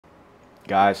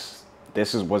Guys,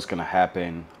 this is what's going to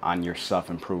happen on your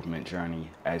self-improvement journey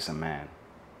as a man.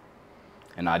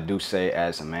 And I do say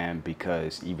as a man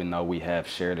because even though we have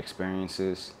shared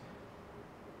experiences,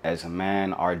 as a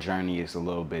man, our journey is a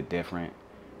little bit different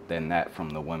than that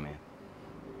from the women.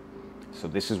 So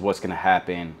this is what's going to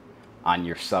happen on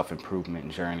your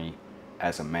self-improvement journey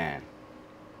as a man.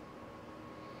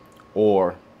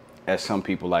 Or, as some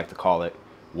people like to call it,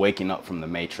 waking up from the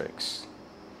matrix.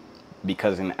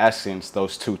 Because in essence,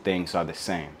 those two things are the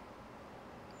same.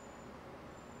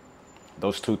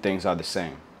 Those two things are the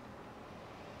same.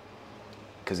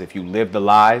 Because if you live the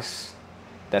lies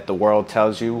that the world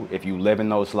tells you, if you live in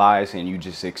those lies and you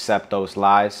just accept those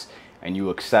lies and you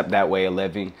accept that way of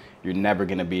living, you're never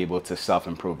going to be able to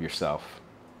self-improve yourself.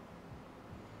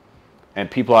 And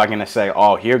people are going to say,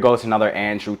 oh, here goes another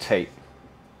Andrew Tate.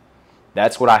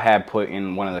 That's what I had put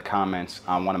in one of the comments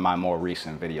on one of my more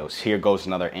recent videos. Here goes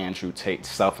another Andrew Tate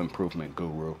self-improvement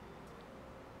guru.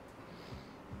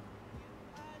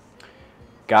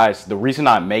 Guys, the reason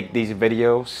I make these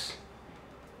videos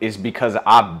is because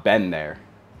I've been there.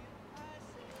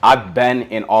 I've been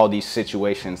in all these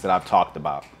situations that I've talked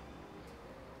about.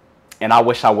 And I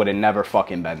wish I would have never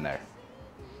fucking been there.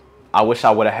 I wish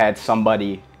I would have had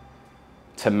somebody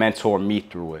to mentor me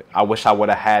through it. I wish I would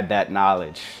have had that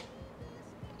knowledge.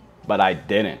 But I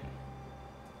didn't.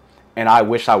 And I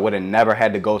wish I would have never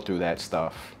had to go through that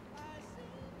stuff.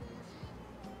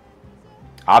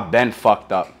 I've been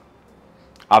fucked up.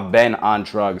 I've been on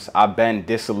drugs. I've been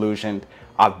disillusioned.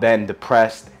 I've been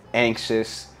depressed,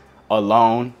 anxious,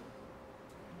 alone.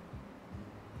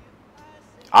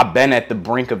 I've been at the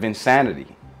brink of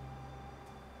insanity.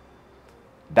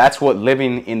 That's what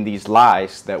living in these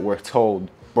lies that we're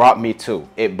told brought me to.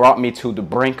 It brought me to the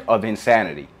brink of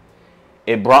insanity.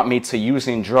 It brought me to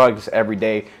using drugs every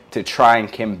day to try and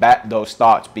combat those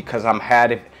thoughts because I'm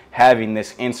having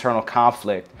this internal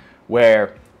conflict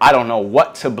where I don't know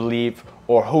what to believe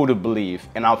or who to believe.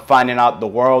 And I'm finding out the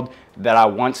world that I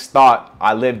once thought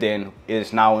I lived in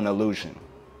is now an illusion.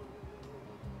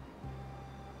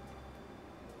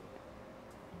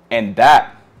 And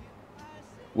that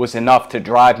was enough to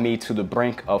drive me to the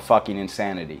brink of fucking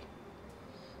insanity.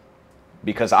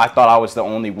 Because I thought I was the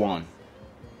only one.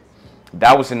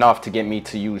 That was enough to get me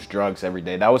to use drugs every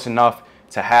day. That was enough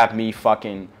to have me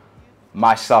fucking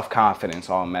my self-confidence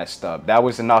all messed up. That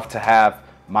was enough to have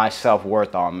my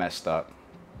self-worth all messed up.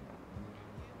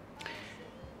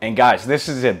 And guys, this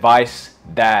is advice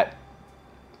that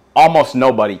almost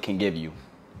nobody can give you.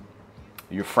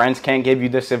 Your friends can't give you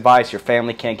this advice. Your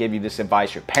family can't give you this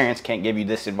advice. Your parents can't give you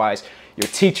this advice.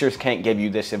 Your teachers can't give you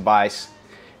this advice.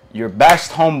 Your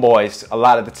best homeboys, a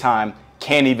lot of the time,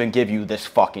 can't even give you this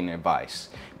fucking advice.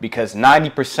 Because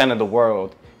 90% of the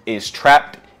world is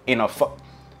trapped in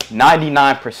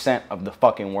 99% of the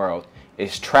fucking world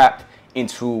is trapped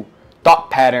into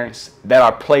thought patterns that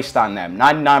are placed on them.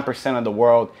 99% of the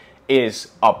world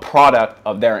is a product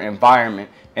of their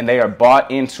environment, and they are bought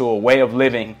into a way of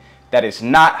living that is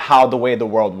not how the way the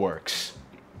world works.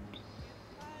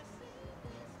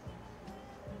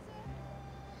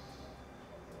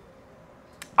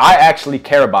 I actually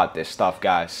care about this stuff,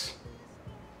 guys.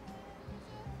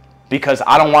 Because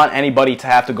I don't want anybody to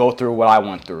have to go through what I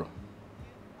went through.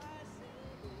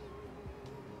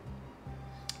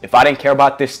 If I didn't care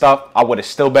about this stuff, I would have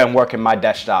still been working my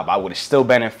desk job. I would have still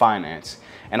been in finance.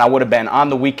 And I would have been on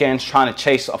the weekends trying to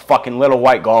chase a fucking little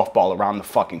white golf ball around the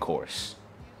fucking course.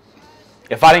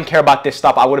 If I didn't care about this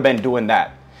stuff, I would have been doing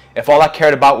that. If all I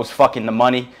cared about was fucking the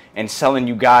money and selling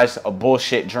you guys a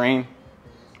bullshit dream,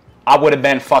 I would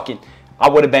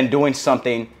have been doing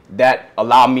something that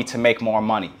allowed me to make more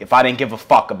money if I didn't give a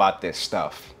fuck about this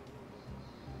stuff.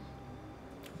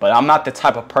 But I'm not the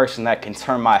type of person that can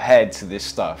turn my head to this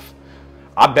stuff.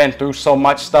 I've been through so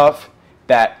much stuff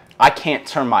that I can't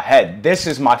turn my head. This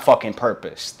is my fucking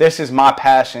purpose. This is my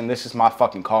passion. This is my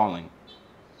fucking calling.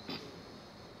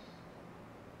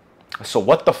 So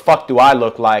what the fuck do I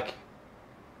look like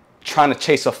trying to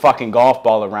chase a fucking golf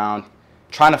ball around,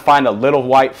 trying to find a little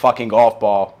white fucking golf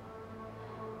ball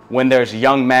when there's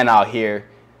young men out here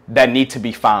that need to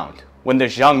be found? When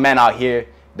there's young men out here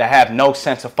that have no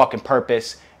sense of fucking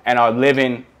purpose and are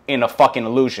living in a fucking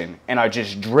illusion and are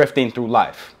just drifting through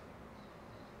life.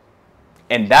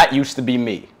 And that used to be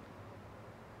me.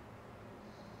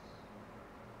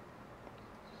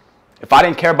 If I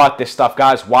didn't care about this stuff,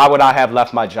 guys, why would I have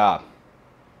left my job?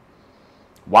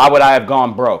 Why would I have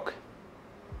gone broke?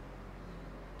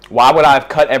 Why would I have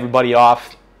cut everybody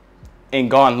off and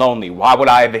gone lonely? Why would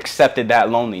I have accepted that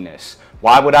loneliness?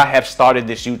 Why would I have started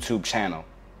this YouTube channel?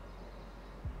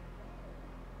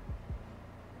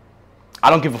 I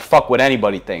don't give a fuck what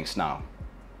anybody thinks now.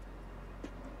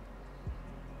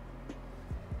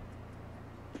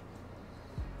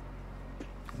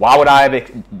 Why would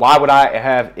I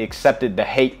have accepted the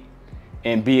hate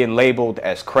and being labeled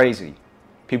as crazy?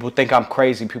 People think I'm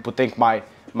crazy. People think my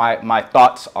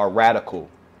thoughts are radical.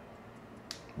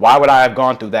 Why would I have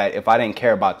gone through that if I didn't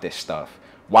care about this stuff?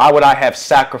 Why would I have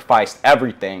sacrificed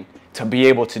everything to be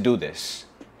able to do this?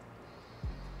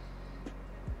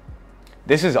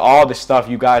 This is all the stuff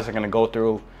you guys are going to go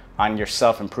through on your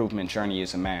self-improvement journey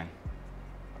as a man.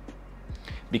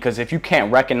 Because if you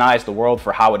can't recognize the world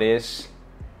for how it is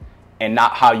and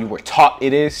not how you were taught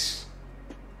it is,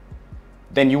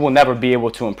 then you will never be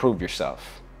able to improve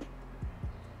yourself.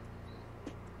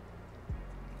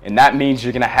 And that means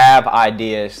you're going to have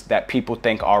ideas that people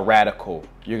think are radical.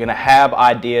 You're going to have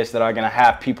ideas that are going to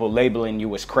have people labeling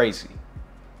you as crazy.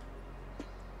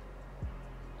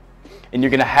 And you're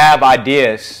going to have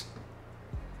ideas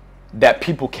that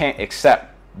people can't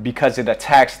accept because it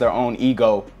attacks their own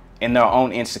ego and their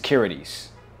own insecurities.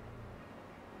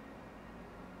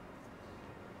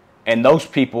 And those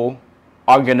people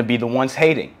are going to be the ones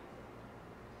hating.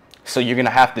 So you're going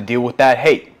to have to deal with that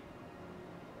hate.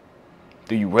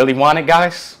 Do you really want it,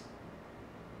 guys?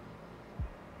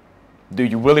 Do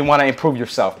you really want to improve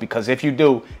yourself? Because if you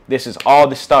do, this is all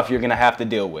the stuff you're going to have to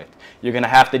deal with. You're going to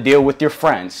have to deal with your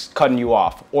friends cutting you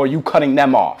off or you cutting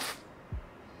them off.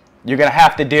 You're going to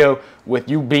have to deal with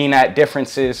you being at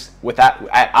differences,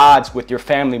 at odds with your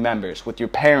family members, with your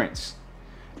parents.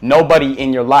 Nobody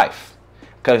in your life.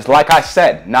 Because like I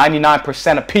said,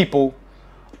 99% of people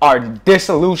are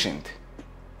disillusioned.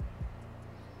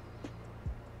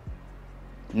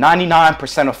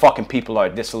 99% of fucking people are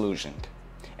disillusioned.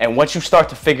 And once you start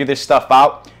to figure this stuff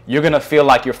out, you're going to feel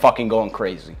like you're fucking going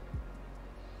crazy.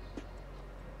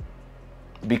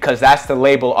 Because that's the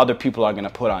label other people are going to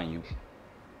put on you.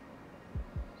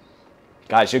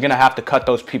 Guys, you're going to have to cut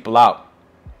those people out.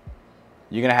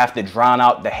 You're going to have to drown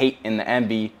out the hate and the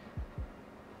envy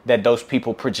that those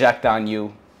people project on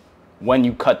you when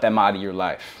you cut them out of your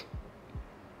life.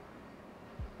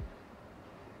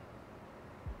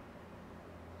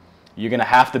 You're going to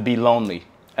have to be lonely.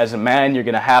 As a man, you're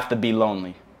going to have to be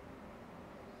lonely.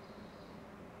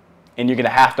 And you're going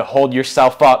to have to hold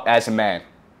yourself up as a man.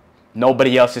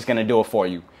 Nobody else is going to do it for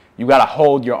you. You got to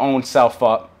hold your own self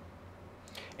up.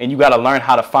 And you got to learn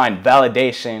how to find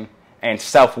validation and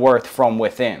self-worth from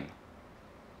within.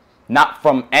 Not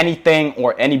from anything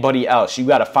or anybody else. You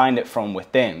got to find it from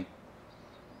within.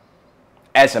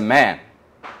 As a man.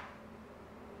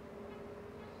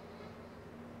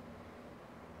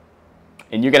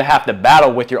 And you're going to have to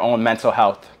battle with your own mental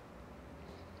health.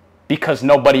 Because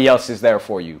nobody else is there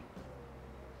for you.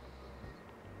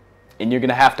 And you're going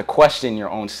to have to question your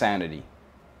own sanity.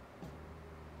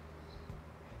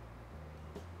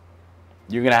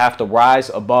 You're going to have to rise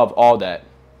above all that.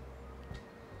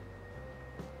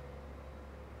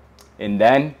 And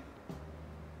then,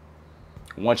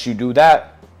 once you do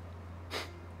that,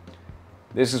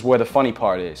 this is where the funny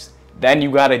part is. Then you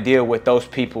got to deal with those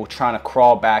people trying to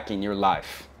crawl back in your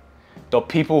life. The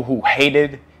people who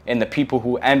hated and the people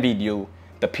who envied you,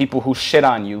 the people who shit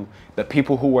on you, the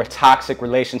people who were toxic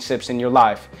relationships in your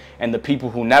life, and the people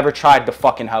who never tried to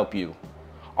fucking help you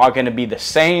are going to be the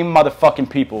same motherfucking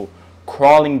people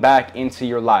crawling back into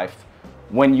your life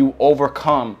when you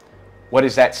overcome what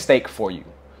is at stake for you.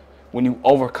 When you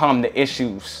overcome the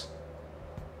issues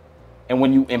and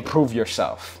when you improve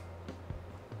yourself.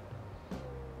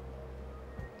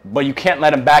 But you can't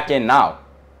let them back in now.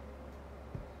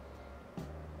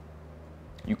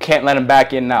 You can't let them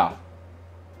back in now.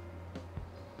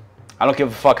 I don't give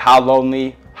a fuck how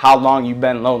long you've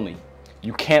been lonely.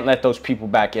 You can't let those people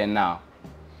back in now.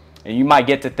 And you might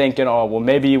get to thinking, oh, well,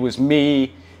 maybe it was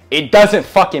me. It doesn't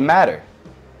fucking matter.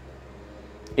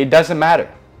 It doesn't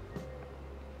matter.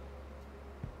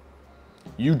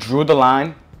 You drew the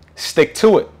line, stick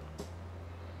to it.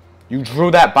 You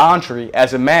drew that boundary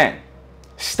as a man.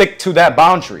 Stick to that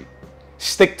boundary.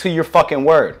 Stick to your fucking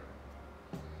word.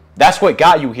 That's what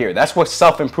got you here. That's what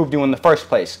self-improved you in the first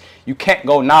place. You can't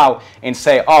go now and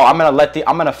say, oh, I'm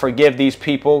gonna forgive these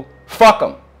people. Fuck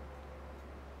them.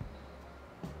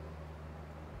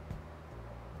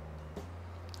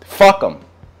 Fuck them.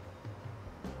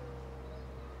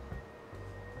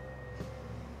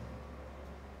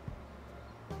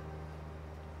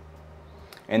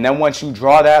 And then once you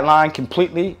draw that line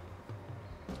completely,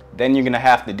 then you're going to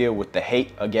have to deal with the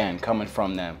hate again coming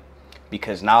from them.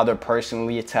 Because now they're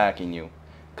personally attacking you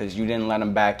because you didn't let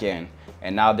them back in.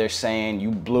 And now they're saying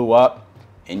you blew up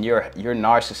and you're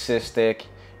narcissistic.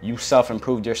 You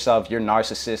self-improved yourself. You're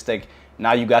narcissistic.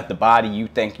 Now you got the body, you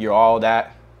think you're all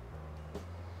that.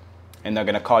 And they're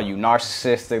going to call you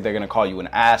narcissistic. They're going to call you an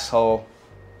asshole.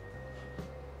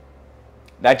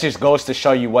 That just goes to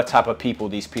show you what type of people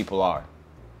these people are.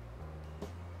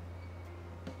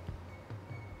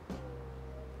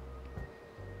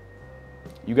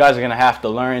 You guys are going to have to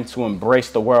learn to embrace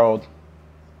the world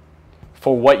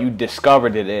for what you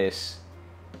discovered it is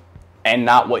and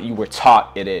not what you were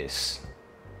taught it is.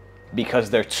 Because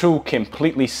they're two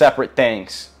completely separate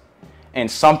things. And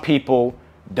some people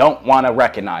don't want to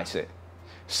recognize it.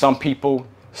 Some people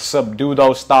subdue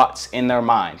those thoughts in their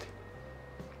mind.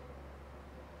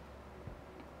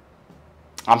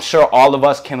 I'm sure all of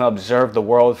us can observe the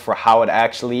world for how it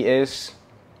actually is.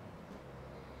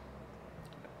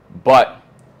 But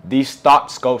these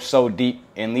thoughts go so deep,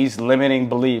 and these limiting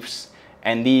beliefs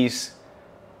and these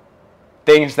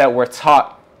things that we're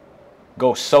taught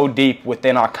go so deep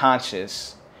within our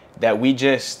conscious that we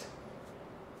just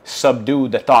subdue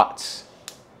the thoughts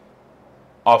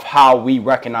of how we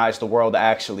recognize the world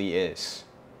actually is.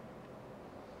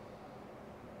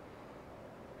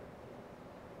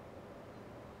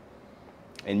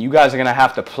 And you guys are going to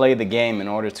have to play the game in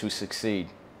order to succeed.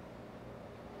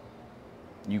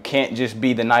 You can't just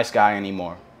be the nice guy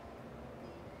anymore.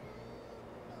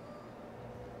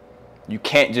 You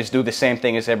can't just do the same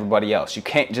thing as everybody else. You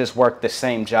can't just work the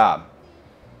same job.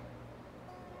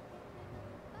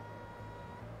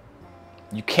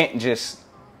 You can't just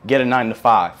get a 9 to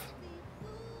 5.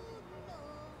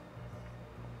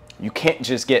 You can't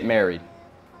just get married.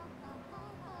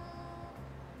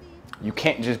 You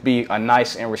can't just be a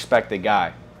nice and respected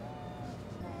guy.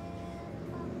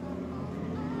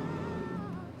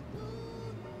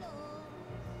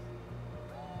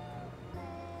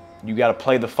 You got to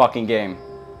play the fucking game,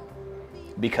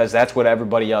 because that's what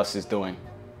everybody else is doing.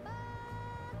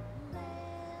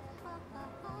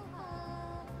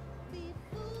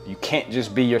 You can't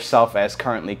just be yourself as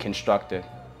currently constructed.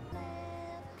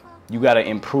 You got to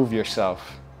improve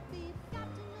yourself.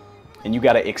 And you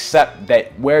got to accept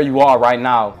that where you are right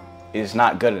now is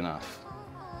not good enough.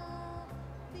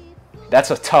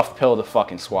 That's a tough pill to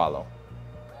fucking swallow.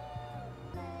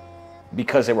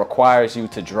 Because it requires you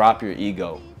to drop your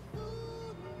ego.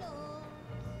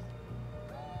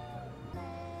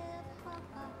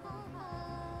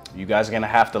 You guys are going to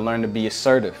have to learn to be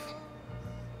assertive.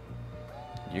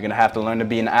 You're going to have to learn to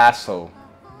be an asshole.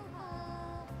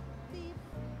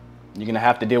 You're going to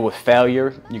have to deal with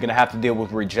failure. You're going to have to deal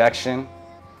with rejection.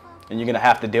 And you're going to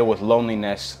have to deal with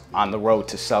loneliness on the road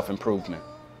to self-improvement.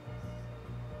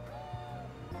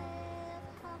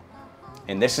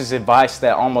 And this is advice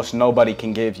that almost nobody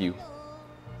can give you,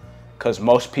 because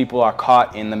most people are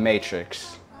caught in the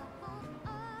matrix.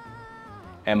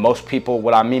 And most people,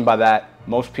 what I mean by that,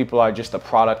 most people are just a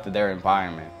product of their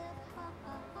environment.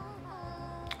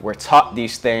 We're taught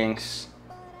these things,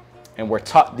 and we're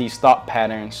taught these thought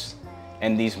patterns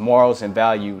and these morals and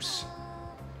values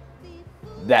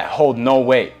that hold no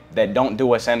weight, that don't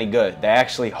do us any good, that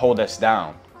actually hold us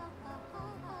down.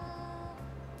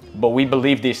 But we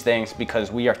believe these things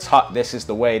because we are taught this is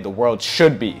the way the world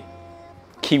should be.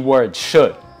 Keyword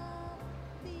should.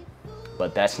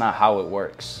 But that's not how it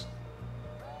works.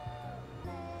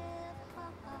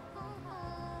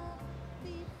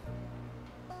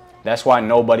 That's why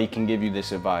nobody can give you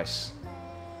this advice.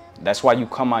 That's why you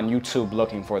come on YouTube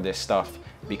looking for this stuff,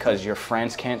 because your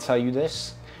friends can't tell you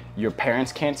this. Your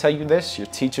parents can't tell you this. Your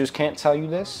teachers can't tell you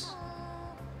this.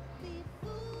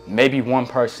 Maybe one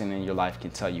person in your life can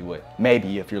tell you it.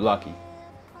 Maybe, if you're lucky.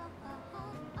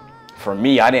 For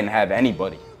me, I didn't have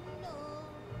anybody.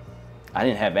 I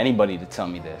didn't have anybody to tell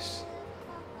me this.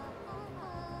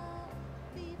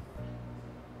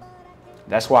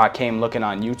 That's why I came looking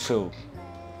on YouTube.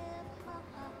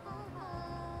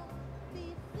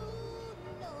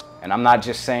 And I'm not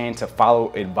just saying to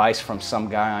follow advice from some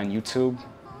guy on YouTube.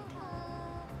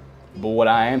 But what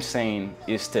I am saying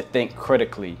is to think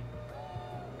critically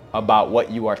about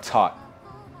what you are taught.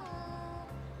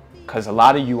 Because a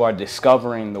lot of you are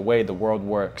discovering the way the world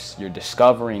works. You're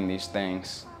discovering these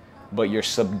things, but you're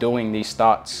subduing these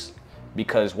thoughts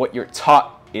because what you're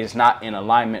taught is not in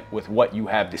alignment with what you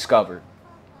have discovered.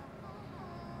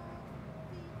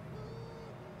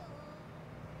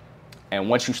 And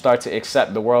once you start to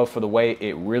accept the world for the way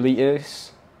it really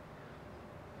is,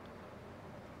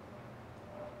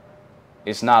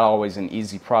 it's not always an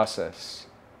easy process.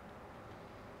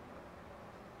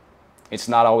 It's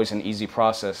not always an easy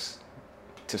process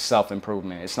to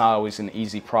self-improvement. It's not always an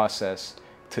easy process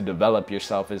to develop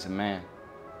yourself as a man.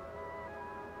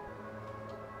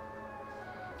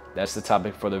 That's the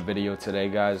topic for the video today,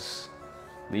 guys.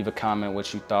 Leave a comment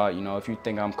what you thought. You know, if you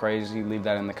think I'm crazy, leave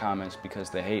that in the comments, because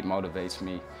the hate motivates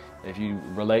me. If you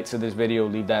relate to this video,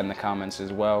 leave that in the comments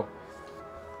as well.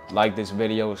 Like this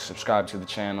video, subscribe to the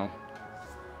channel.